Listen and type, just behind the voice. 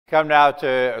Come now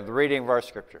to the reading of our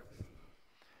scripture,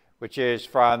 which is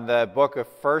from the book of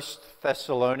 1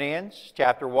 Thessalonians,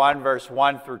 chapter 1, verse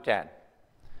 1 through 10.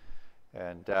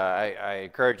 And I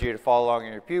encourage you to follow along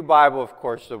in your pew Bible. Of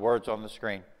course, the words on the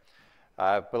screen.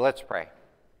 But let's pray.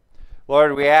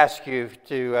 Lord, we ask you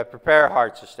to prepare our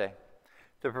hearts this day,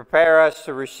 to prepare us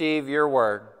to receive your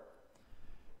word,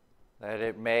 that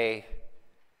it may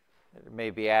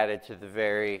be added to the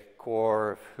very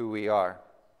core of who we are.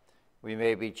 We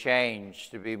may be changed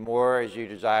to be more as you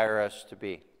desire us to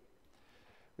be.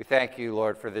 We thank you,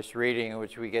 Lord, for this reading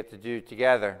which we get to do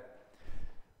together,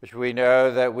 which we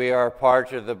know that we are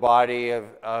part of the body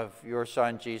of your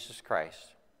Son, Jesus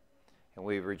Christ. And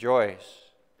we rejoice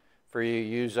for you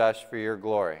use us for your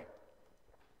glory.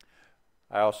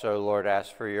 I also, Lord,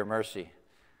 ask for your mercy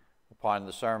upon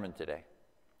the sermon today.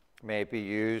 May it be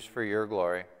used for your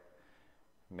glory.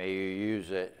 May you use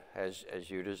it as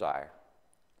you desire.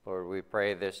 Lord, we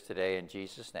pray this today in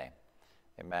Jesus' name.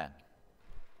 Amen.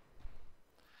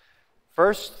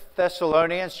 1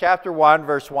 Thessalonians chapter 1,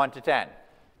 verse 1 to 10.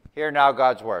 Hear now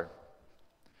God's word.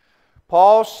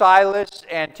 Paul, Silas,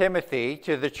 and Timothy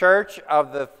to the church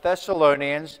of the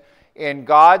Thessalonians in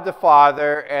God the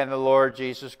Father and the Lord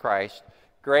Jesus Christ,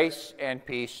 grace and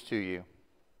peace to you.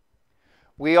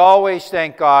 We always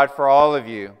thank God for all of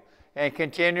you and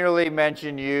continually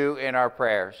mention you in our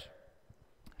prayers.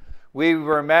 We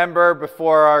remember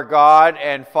before our God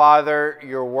and Father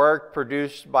your work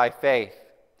produced by faith,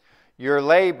 your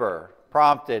labor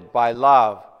prompted by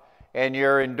love, and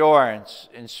your endurance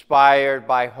inspired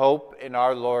by hope in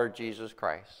our Lord Jesus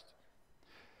Christ.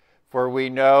 For we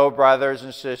know, brothers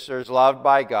and sisters loved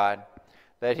by God,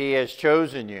 that he has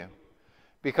chosen you,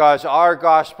 because our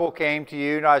gospel came to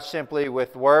you not simply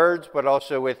with words, but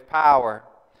also with power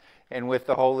and with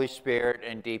the Holy Spirit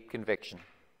and deep conviction.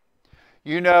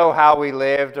 You know how we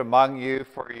lived among you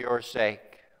for your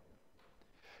sake.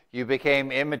 You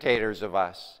became imitators of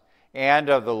us and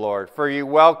of the Lord, for you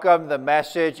welcomed the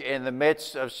message in the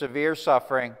midst of severe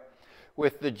suffering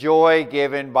with the joy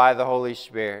given by the Holy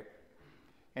Spirit.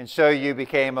 And so you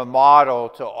became a model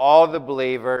to all the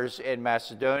believers in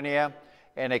Macedonia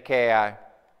and Achaia.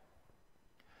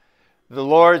 The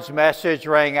Lord's message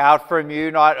rang out from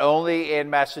you not only in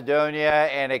Macedonia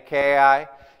and Achaia.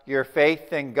 Your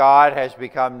faith in God has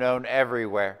become known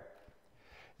everywhere.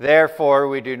 Therefore,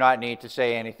 we do not need to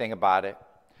say anything about it,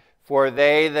 for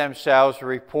they themselves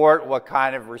report what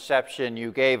kind of reception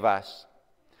you gave us.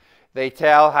 They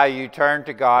tell how you turned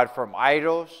to God from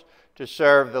idols to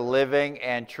serve the living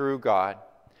and true God,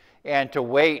 and to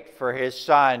wait for his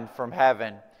Son from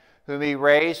heaven, whom he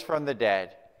raised from the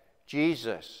dead,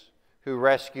 Jesus, who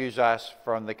rescues us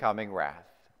from the coming wrath.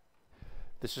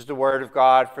 This is the word of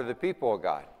God for the people of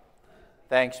God.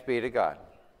 Thanks be to God.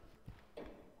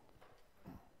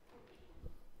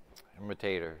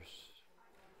 Imitators.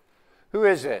 Who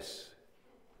is this?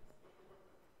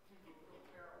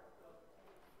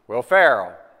 Will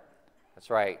Ferrell. That's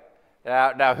right.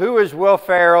 Now, who is Will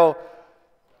Ferrell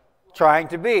trying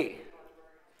to be?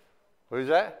 Who's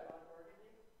that?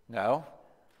 No,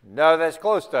 that's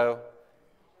close though.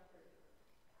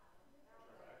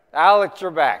 Alex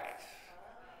Trebek.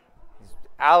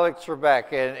 Alex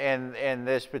Trebek in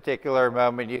this particular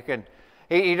moment.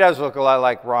 He does look a lot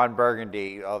like Ron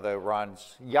Burgundy, although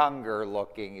Ron's younger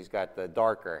looking. He's got the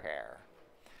darker hair.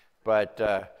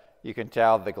 But you can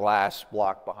tell the glass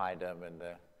block behind him and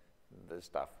the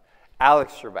stuff.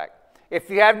 Alex Trebek. If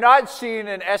you have not seen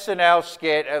an SNL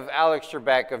skit of Alex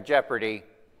Trebek of Jeopardy,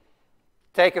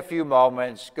 take a few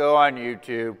moments, go on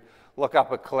YouTube, look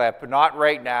up a clip. Not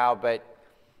right now, but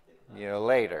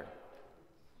later.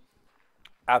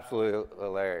 Absolutely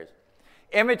hilarious.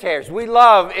 Imitators. We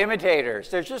love imitators.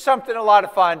 There's just something a lot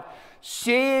of fun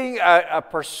seeing a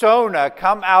persona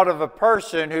come out of a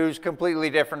person who's completely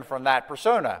different from that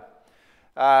persona.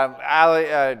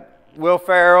 Will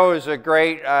Ferrell is a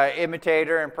great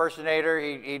imitator, impersonator.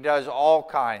 He does all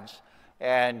kinds,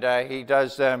 and he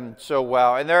does them so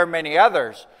well. And there are many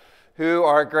others who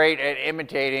are great at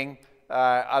imitating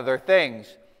other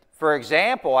things. For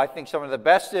example, I think some of the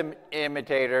best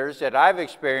imitators that I've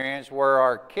experienced were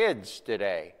our kids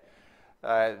today.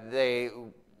 I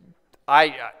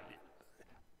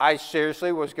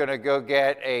seriously was going to go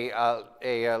get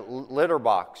a litter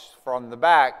box from the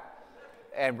back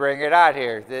and bring it out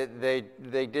here.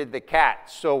 They did the cat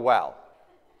so well.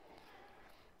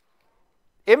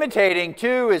 Imitating,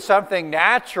 too, is something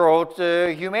natural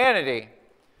to humanity.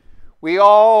 We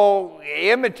all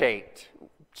imitate.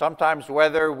 Sometimes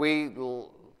whether we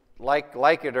like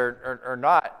it or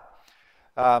not.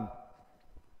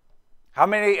 How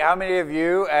many of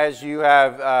you, as you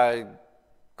have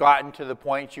gotten to the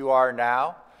point you are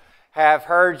now, have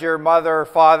heard your mother or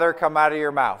father come out of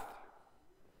your mouth.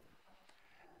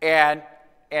 And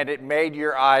it made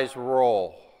your eyes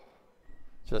roll,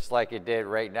 just like it did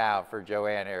right now for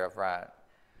Joanne here up front.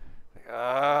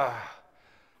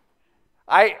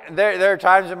 There are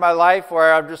times in my life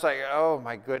where I'm just like, oh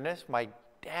my goodness, my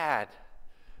dad.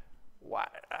 Why?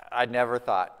 I never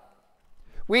thought.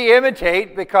 We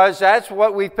imitate because that's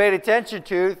what we've paid attention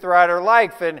to throughout our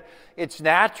life, and it's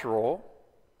natural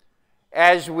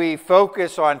as we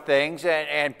focus on things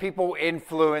and people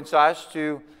influence us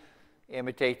to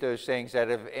imitate those things that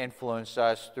have influenced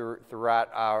us throughout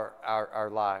our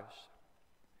lives.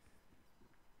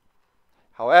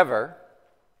 However,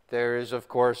 there is, of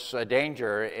course, a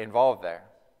danger involved there.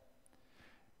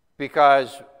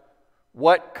 Because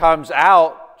what comes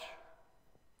out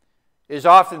is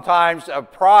oftentimes a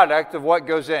product of what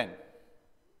goes in.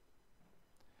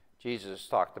 Jesus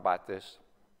talked about this.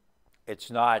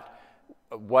 It's not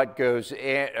what goes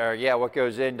in, what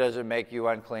goes in doesn't make you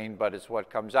unclean, but it's what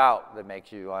comes out that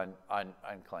makes you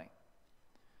unclean.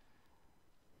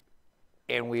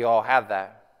 And we all have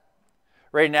that.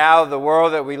 Right now, the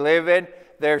world that we live in,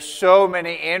 there's so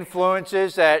many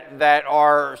influences that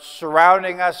are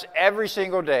surrounding us every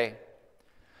single day.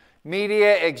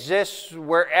 Media exists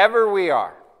wherever we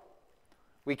are.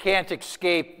 We can't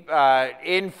escape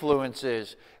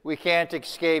influences. We can't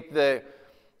escape those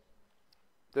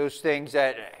things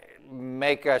that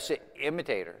make us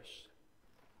imitators.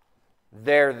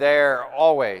 They're there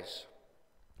always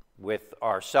with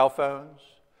our cell phones,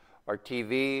 our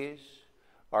TVs,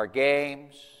 our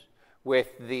games, with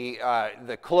the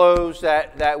clothes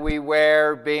that we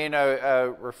wear being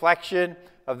a reflection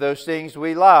of those things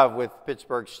we love, with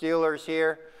Pittsburgh Steelers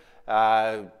here,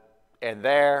 and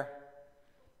there,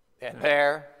 and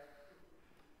there,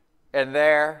 and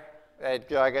there. I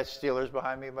got Steelers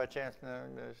behind me by chance? No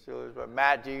Steelers. But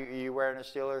Matt, are you wearing a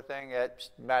Steeler thing?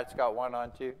 Matt's got one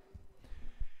on too.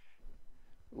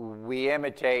 We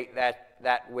imitate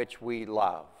that which we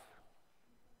love.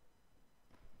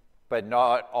 But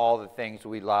not all the things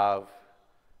we love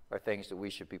are things that we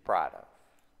should be proud of.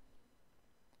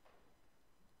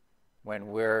 When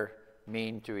we're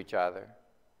mean to each other,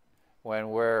 when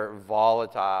we're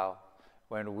volatile,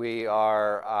 when we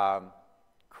are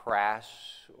crass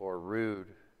or rude,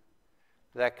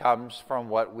 that comes from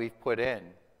what we've put in.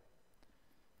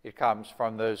 It comes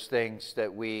from those things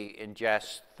that we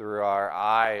ingest through our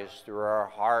eyes, through our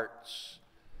hearts,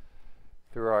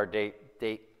 through our daily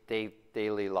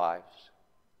lives.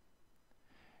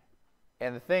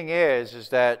 And the thing is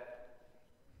that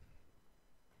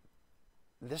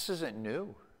this isn't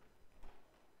new.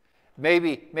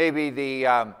 Maybe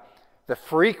the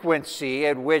frequency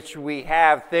at which we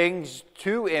have things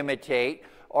to imitate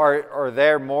are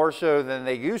there more so than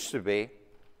they used to be.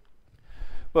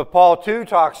 But Paul too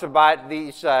talks about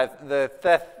these the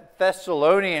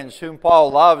Thessalonians, whom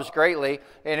Paul loves greatly.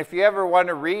 And if you ever want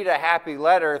to read a happy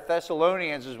letter,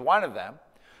 Thessalonians is one of them.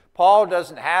 Paul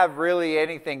doesn't have really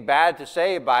anything bad to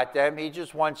say about them. He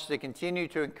just wants to continue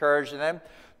to encourage them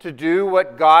to do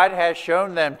what God has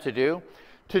shown them to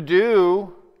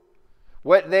do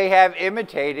what they have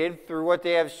imitated through what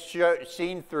they have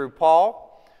seen through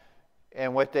Paul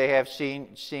and what they have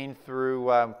seen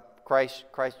through Christ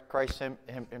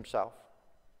himself.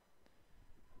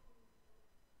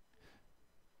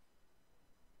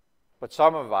 But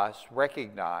some of us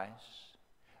recognize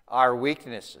our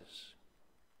weaknesses.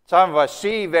 Some of us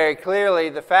see very clearly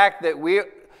the fact that we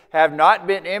have not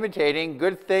been imitating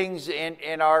good things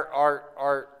in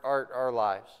our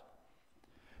lives.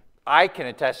 I can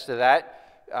attest to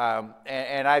that,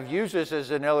 and I've used this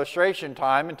as an illustration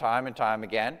time and time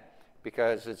again,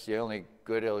 because it's the only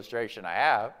good illustration I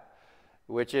have,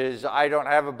 which is I don't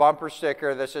have a bumper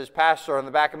sticker that says pastor on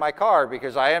the back of my car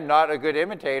because I am not a good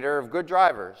imitator of good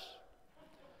drivers.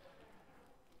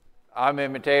 I'm an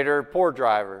imitator of poor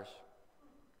drivers,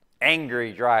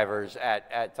 angry drivers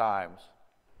at times.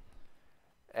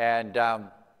 And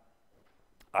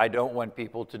I don't want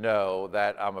people to know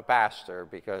that I'm a pastor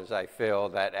because I feel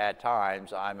that at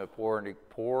times I'm a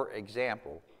poor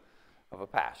example of a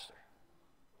pastor.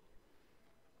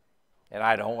 And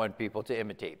I don't want people to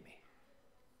imitate me.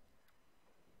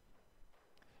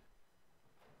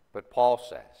 But Paul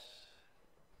says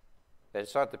that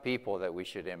it's not the people that we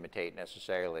should imitate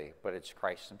necessarily, but it's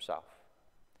Christ himself.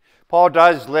 Paul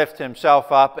does lift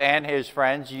himself up and his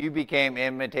friends. You became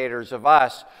imitators of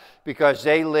us because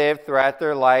they lived throughout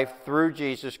their life through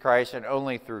Jesus Christ and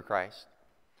only through Christ.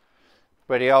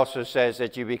 But he also says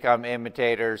that you become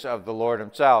imitators of the Lord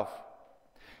himself.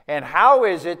 And how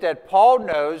is it that Paul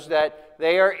knows that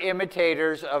they are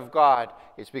imitators of God?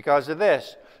 It's because of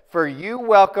this. For you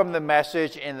welcome the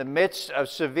message in the midst of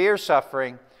severe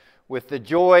suffering with the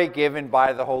joy given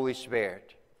by the Holy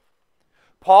Spirit.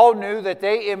 Paul knew that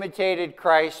they imitated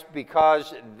Christ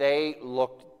because they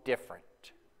looked different.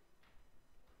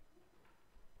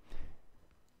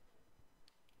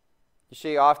 You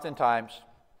see, oftentimes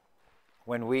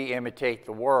when we imitate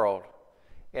the world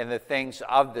and the things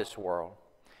of this world,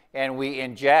 and we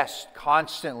ingest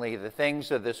constantly the things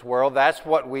of this world, that's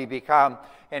what we become,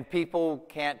 and people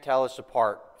can't tell us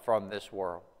apart from this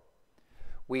world.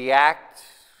 We act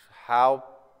how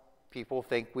people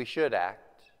think we should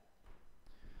act.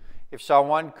 If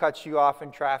someone cuts you off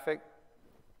in traffic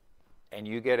and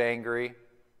you get angry,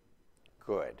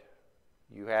 good.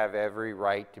 You have every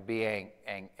right to be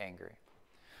angry.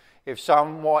 If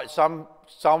someone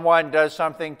does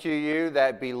something to you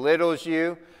that belittles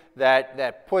you,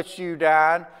 that puts you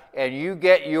down, and you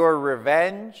get your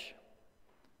revenge,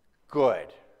 good.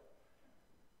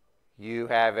 You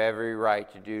have every right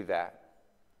to do that.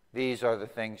 These are the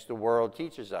things the world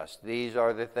teaches us. These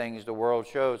are the things the world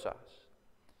shows us.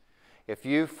 If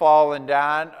you've fallen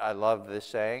down, I love this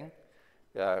saying.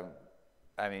 Not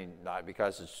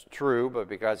because it's true, but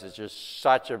because it's just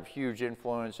such a huge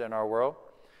influence in our world.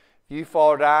 If you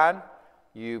fall down,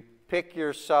 you pick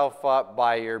yourself up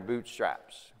by your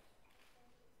bootstraps.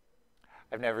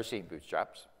 I've never seen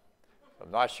bootstraps.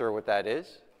 I'm not sure what that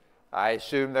is. I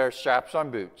assume they're straps on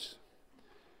boots.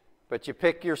 But you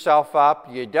pick yourself up,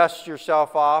 you dust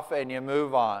yourself off, and you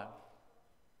move on.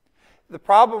 The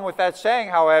problem with that saying,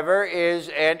 however, is,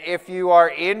 and if you are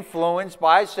influenced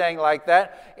by saying like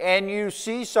that, and you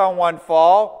see someone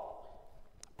fall,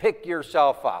 pick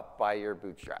yourself up by your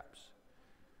bootstraps.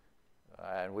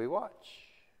 And we watch.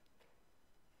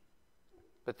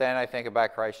 But then I think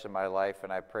about Christ in my life,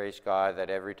 and I praise God that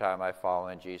every time I've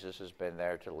fallen, Jesus has been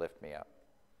there to lift me up.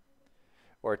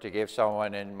 Or to give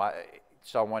someone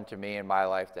to me in my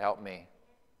life to help me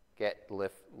get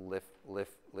lifted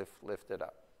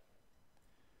up.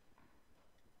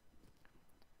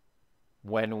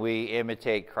 When we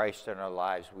imitate Christ in our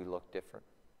lives, we look different.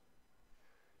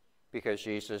 Because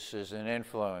Jesus isn't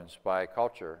influenced by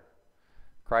culture.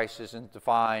 Christ isn't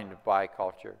defined by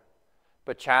culture,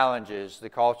 but challenges the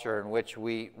culture in which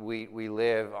we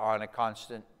live on a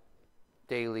constant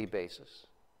daily basis.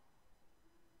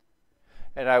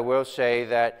 And I will say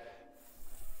that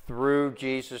through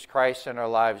Jesus Christ in our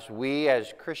lives, we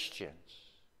as Christians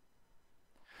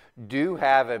do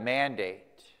have a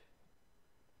mandate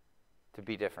to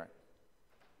be different,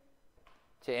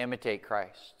 to imitate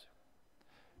Christ.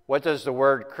 What does the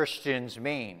word Christians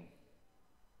mean?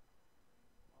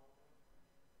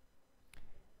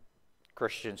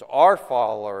 Christians are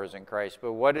followers in Christ,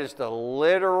 but what is the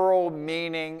literal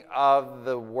meaning of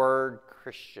the word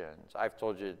Christians? I've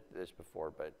told you this before,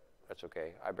 but that's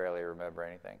okay. I barely remember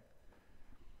anything.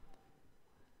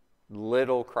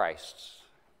 Little Christs.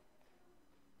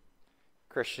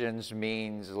 Christians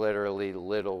means literally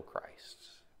little Christs.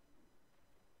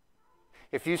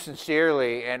 If you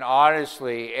sincerely and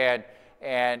honestly and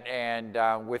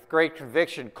with great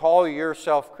conviction call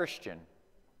yourself Christian,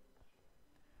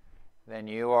 then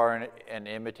you are an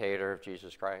imitator of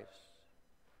Jesus Christ.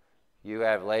 You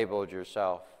have labeled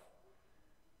yourself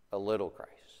a little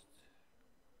Christ.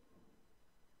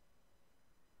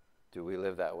 Do we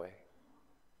live that way?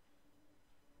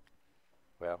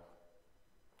 Well,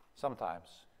 sometimes.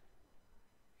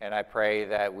 And I pray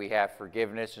that we have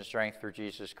forgiveness and strength through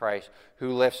Jesus Christ,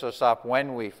 who lifts us up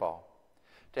when we fall,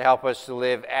 to help us to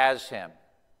live as Him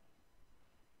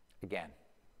again.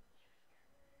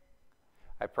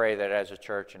 I pray that as a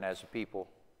church and as a people,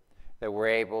 that we're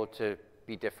able to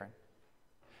be different.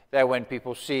 That when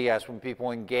people see us, when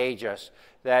people engage us,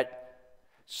 that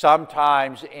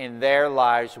sometimes in their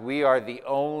lives we are the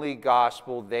only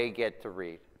gospel they get to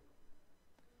read.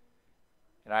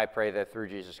 And I pray that through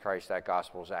Jesus Christ that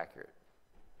gospel is accurate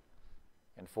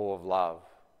and full of love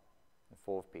and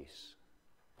full of peace.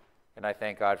 And I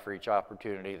thank God for each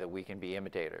opportunity that we can be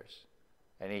imitators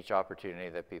and each opportunity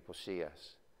that people see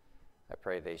us. I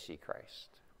pray they see Christ.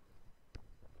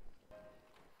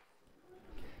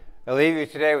 I leave you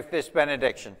today with this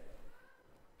benediction.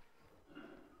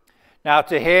 Now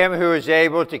to Him who is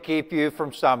able to keep you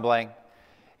from stumbling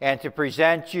and to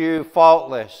present you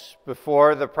faultless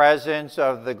before the presence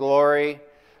of the glory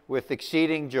with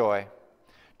exceeding joy,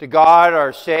 to God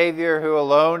our Savior, who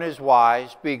alone is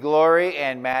wise, be glory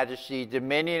and majesty,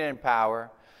 dominion and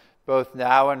power, both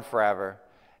now and forever.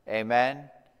 Amen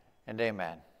and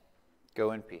amen.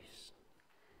 Go in peace.